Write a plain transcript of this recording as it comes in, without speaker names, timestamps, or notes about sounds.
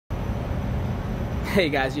Hey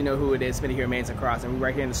guys, you know who it is. Smitty here, Mains and Cross, and we're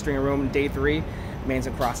right here in the string room, day 3. Mains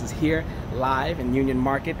and Cross is here, live in Union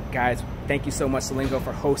Market. Guys, thank you so much, Solinco,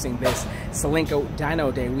 for hosting this Solinco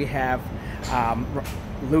Dyno Day. We have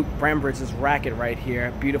Luke Brambridge's racket right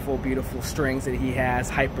here. Beautiful, beautiful strings that he has.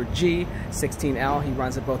 Hyper G, 16L. He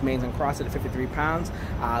runs at both Mains and Cross at 53 pounds.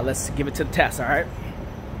 Let's give it to the test, all right?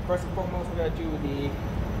 First and foremost, we're gonna do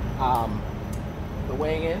the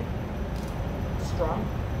weighing in strum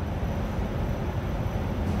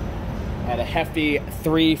at a hefty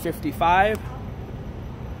 355.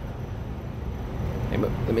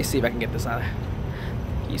 Let me see if I can get this on.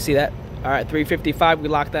 You see that? All right, 355, we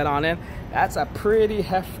locked that on in. That's a pretty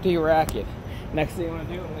hefty racket. Next thing I'm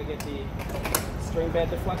gonna do, I'm gonna get the string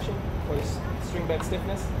bed deflection for the string bed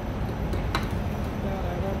stiffness. I'm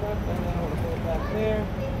gonna put it back there.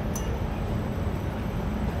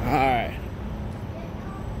 All right.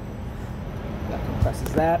 That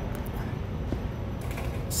compresses that.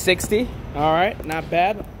 60, all right, not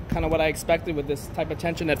bad. Kind of what I expected with this type of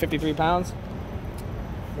tension at 53 pounds.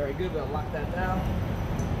 Very good, we'll lock that down.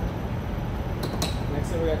 Next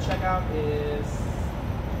thing we're gonna check out is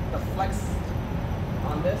the flex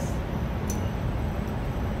on this.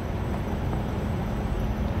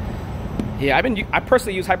 Yeah, I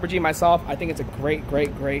personally use Hyper G myself. I think it's a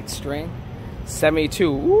great string. 72,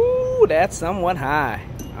 ooh, that's somewhat high.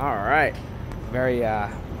 All right,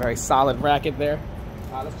 very solid racket there.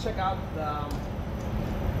 Let's check out the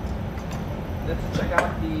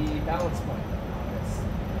balance point on this.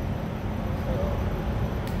 So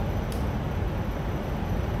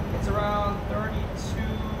it's around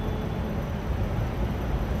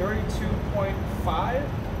 32.5.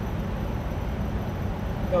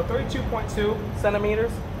 No, 32.2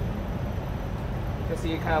 centimeters. You can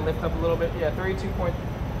see it kind of lift up a little bit. Yeah,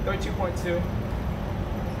 32.2.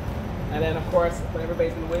 And then, of course, what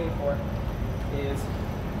everybody's been waiting for is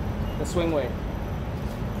the swing weight.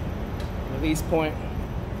 Release point.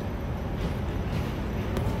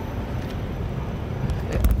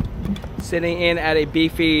 Sitting in at a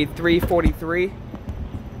beefy 343.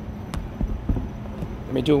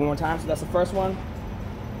 Let me do it one more time. So that's the first one.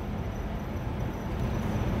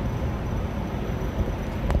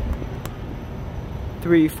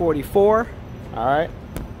 $344. All right.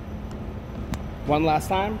 One last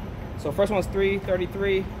time. So first one's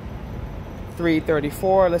 333.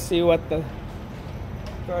 334. Let's see what the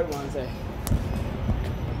third one's at.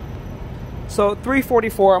 So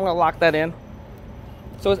 344, I'm gonna lock that in.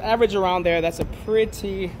 So it's average around there. That's a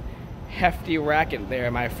pretty hefty racket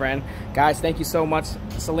there, my friend. Guys, thank you so much,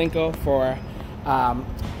 Solinco, for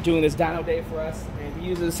doing this dyno day for us. And he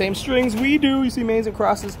uses the same strings we do. You see Mains and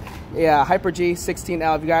Crosses. Yeah, Hyper G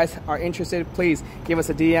 16L. If you guys are interested, please give us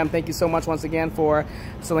a DM. Thank you so much once again for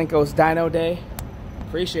Solinco's dyno day.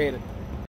 Appreciate it.